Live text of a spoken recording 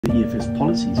the EFF's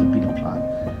policies have been applied.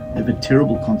 They've had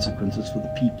terrible consequences for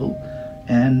the people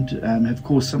and have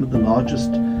caused some of the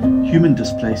largest human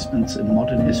displacements in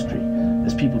modern history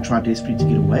as people try desperately to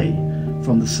get away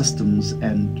from the systems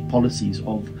and policies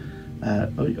of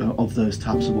those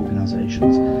types of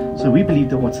organizations. So we believe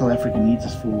that what South Africa needs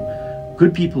is for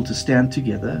good people to stand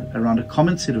together around a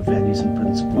common set of values and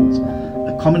principles,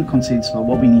 a common consensus about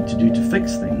what we need to do to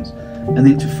fix things, and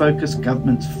then to focus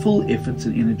government's full efforts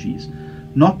and energies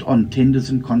not on tenders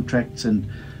and contracts and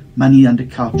money under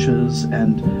couches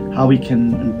and how we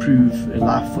can improve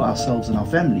life for ourselves and our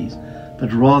families,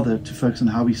 but rather to focus on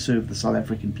how we serve the South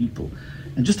African people.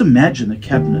 And just imagine a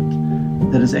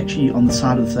cabinet that is actually on the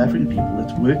side of the South African people,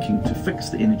 that's working to fix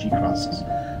the energy crisis,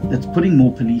 that's putting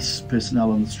more police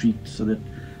personnel on the street so that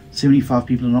 75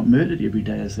 people are not murdered every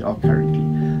day as they are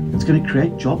currently. It's going to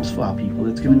create jobs for our people.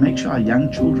 It's going to make sure our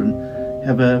young children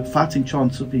have a fighting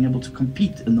chance of being able to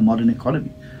compete in the modern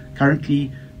economy.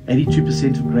 Currently,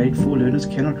 82% of grade 4 learners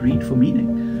cannot read for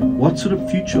meaning. What sort of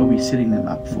future are we setting them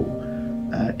up for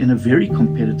in a very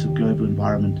competitive global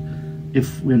environment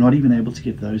if we're not even able to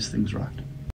get those things right?